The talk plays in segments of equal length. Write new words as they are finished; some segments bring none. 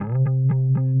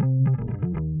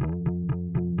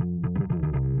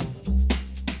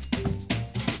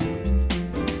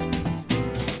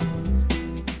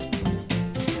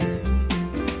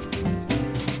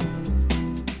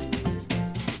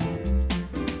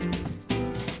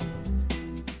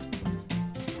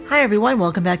Hi, everyone.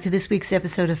 Welcome back to this week's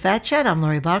episode of Fat Chat. I'm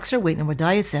Lori Boxer, Weight & More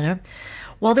Diet Center.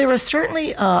 While there are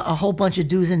certainly a whole bunch of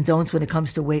do's and don'ts when it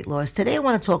comes to weight loss, today I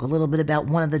want to talk a little bit about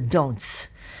one of the don'ts,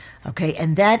 okay?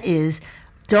 And that is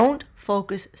don't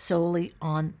focus solely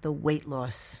on the weight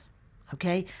loss,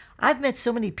 okay? I've met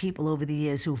so many people over the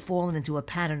years who've fallen into a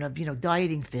pattern of,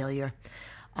 dieting failure.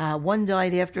 One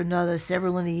diet after another,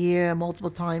 several in a year, multiple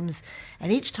times,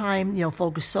 and each time,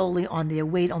 focus solely on their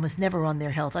weight, almost never on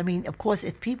their health. I mean, of course,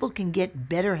 if people can get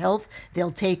better health, they'll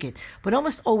take it. But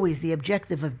almost always the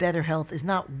objective of better health is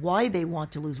not why they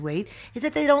want to lose weight, it's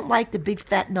that they don't like the big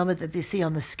fat number that they see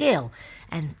on the scale.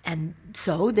 And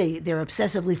so they're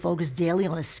obsessively focused daily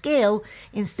on a scale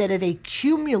instead of a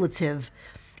cumulative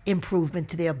improvement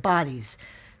to their bodies.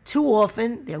 Too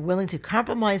often, they're willing to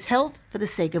compromise health for the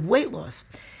sake of weight loss.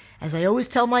 As I always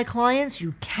tell my clients,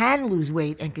 you can lose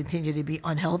weight and continue to be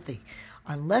unhealthy.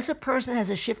 Unless a person has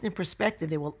a shift in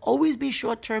perspective, they will always be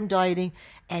short-term dieting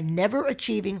and never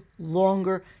achieving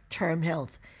longer-term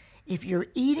health. If you're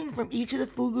eating from each of the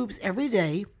food groups every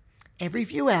day, every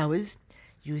few hours,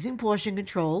 using portion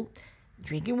control,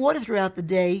 drinking water throughout the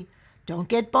day, don't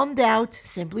get bummed out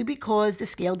simply because the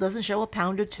scale doesn't show a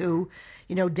pound or two,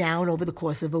 down over the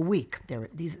course of a week. There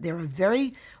are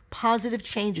very positive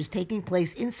changes taking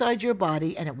place inside your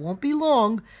body, and it won't be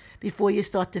long before you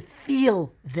start to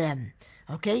feel them.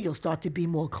 Okay, you'll start to be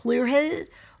more clear-headed,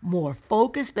 more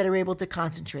focused, better able to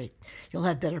concentrate. You'll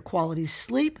have better quality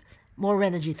sleep, more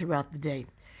energy throughout the day.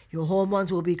 Your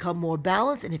hormones will become more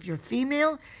balanced, and if you're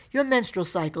female, your menstrual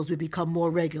cycles will become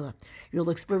more regular. You'll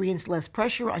experience less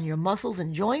pressure on your muscles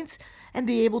and joints and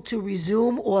be able to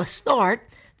resume or start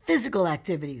physical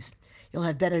activities. You'll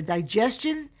have better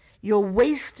digestion. Your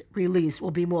waste release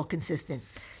will be more consistent.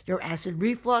 Your acid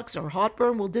reflux or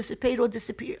heartburn will dissipate or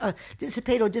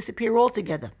disappear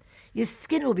altogether. Your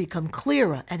skin will become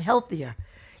clearer and healthier.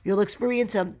 You'll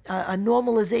experience a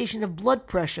normalization of blood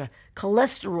pressure,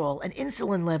 cholesterol, and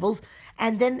insulin levels,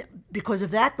 and then because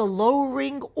of that, the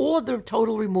lowering or the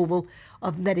total removal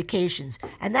of medications.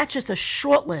 And that's just a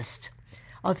short list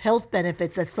of health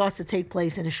benefits that starts to take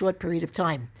place in a short period of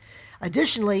time.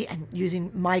 Additionally, and using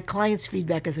my clients'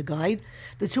 feedback as a guide,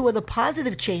 the two other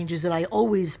positive changes that I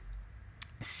always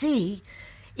see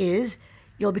is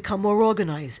you'll become more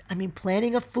organized. I mean,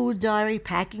 planning a food diary,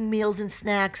 packing meals and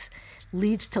snacks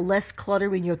leads to less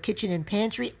clutter in your kitchen and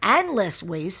pantry and less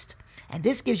waste. And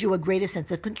this gives you a greater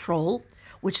sense of control,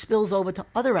 which spills over to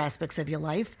other aspects of your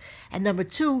life. And number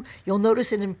two, you'll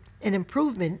notice an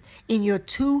improvement in your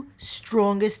two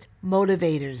strongest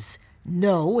motivators.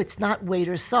 No, it's not weight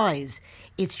or size.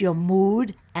 It's your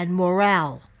mood and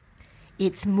morale.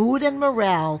 It's mood and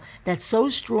morale that so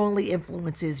strongly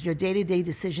influences your day-to-day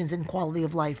decisions and quality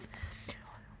of life.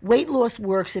 Weight loss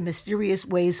works in mysterious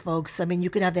ways, folks. I mean,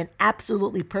 you can have an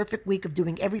absolutely perfect week of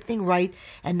doing everything right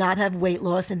and not have weight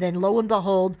loss, and then lo and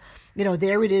behold,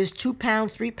 there it is, 2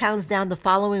 pounds, 3 pounds down the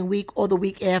following week or the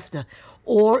week after.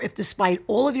 Or if despite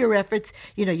all of your efforts,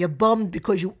 you're bummed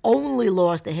because you only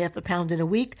lost a half a pound in a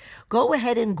week, go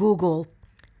ahead and Google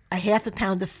a half a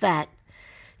pound of fat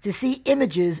to see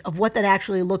images of what that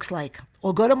actually looks like.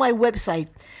 Or go to my website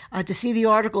to see the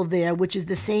article there, which is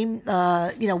the same,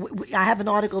 I have an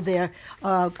article there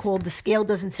called The Scale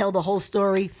Doesn't Tell the Whole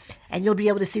Story, and you'll be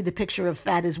able to see the picture of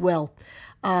fat as well.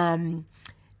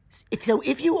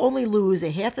 If you only lose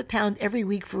a half a pound every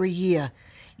week for a year,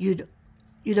 you'd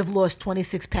have lost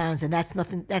 26 pounds, and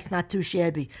that's not too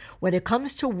shabby. When it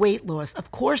comes to weight loss,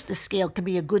 of course the scale can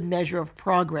be a good measure of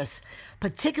progress,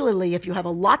 particularly if you have a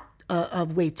lot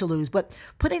of weight to lose, but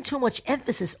putting too much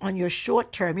emphasis on your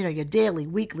short-term, your daily,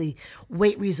 weekly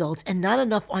weight results and not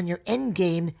enough on your end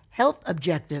game health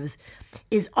objectives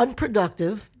is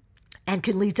unproductive and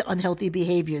can lead to unhealthy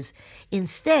behaviors.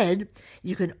 Instead,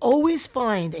 you can always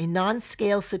find a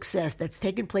non-scale success that's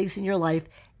taken place in your life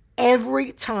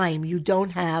every time you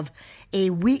don't have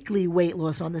a weekly weight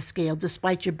loss on the scale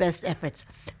despite your best efforts.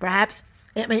 Perhaps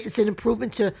it's an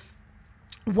improvement to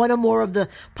one or more of the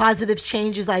positive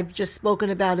changes I've just spoken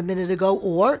about a minute ago,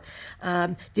 or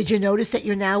did you notice that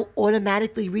you're now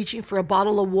automatically reaching for a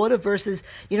bottle of water versus,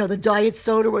 the diet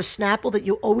soda or Snapple that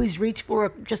you always reached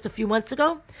for just a few months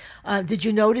ago? Did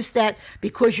you notice that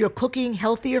because you're cooking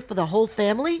healthier for the whole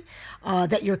family,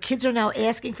 that your kids are now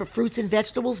asking for fruits and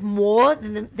vegetables more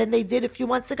than they did a few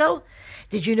months ago?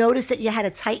 Did you notice that you had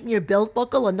to tighten your belt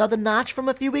buckle another notch from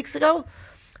a few weeks ago?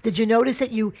 Did you notice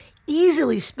that you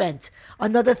easily spent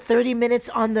another 30 minutes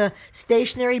on the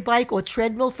stationary bike or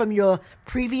treadmill from your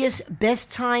previous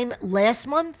best time last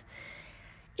month?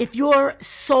 if your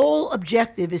sole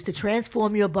objective is to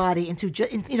transform your body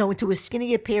into a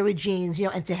skinnier pair of jeans,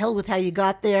 and to hell with how you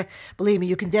got there, believe me,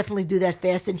 you can definitely do that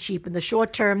fast and cheap in the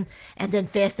short term, and then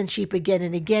fast and cheap again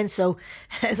and again. So,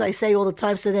 as I say all the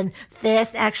time, so then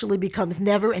fast actually becomes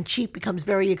never, and cheap becomes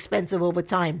very expensive over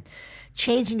time.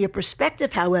 Changing your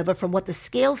perspective, however, from what the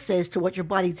scale says to what your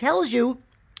body tells you,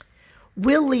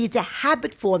 will lead to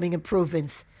habit-forming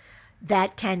improvements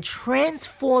that can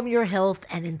transform your health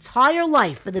and entire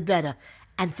life for the better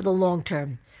and for the long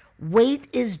term. Weight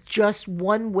is just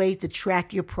one way to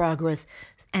track your progress,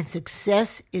 and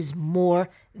success is more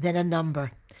than a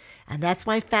number. And that's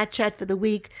my Fat Chat for the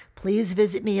week. Please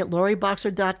visit me at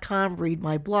laurieboxer.com, read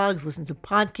my blogs, listen to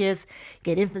podcasts,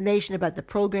 get information about the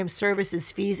program,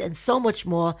 services, fees, and so much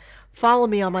more. Follow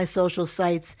me on my social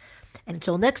sites. And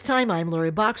until next time, I'm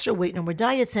Laurie Boxer, Weight No More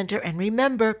Diet Center. And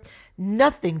remember,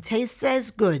 nothing tastes as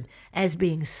good as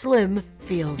being slim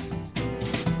feels.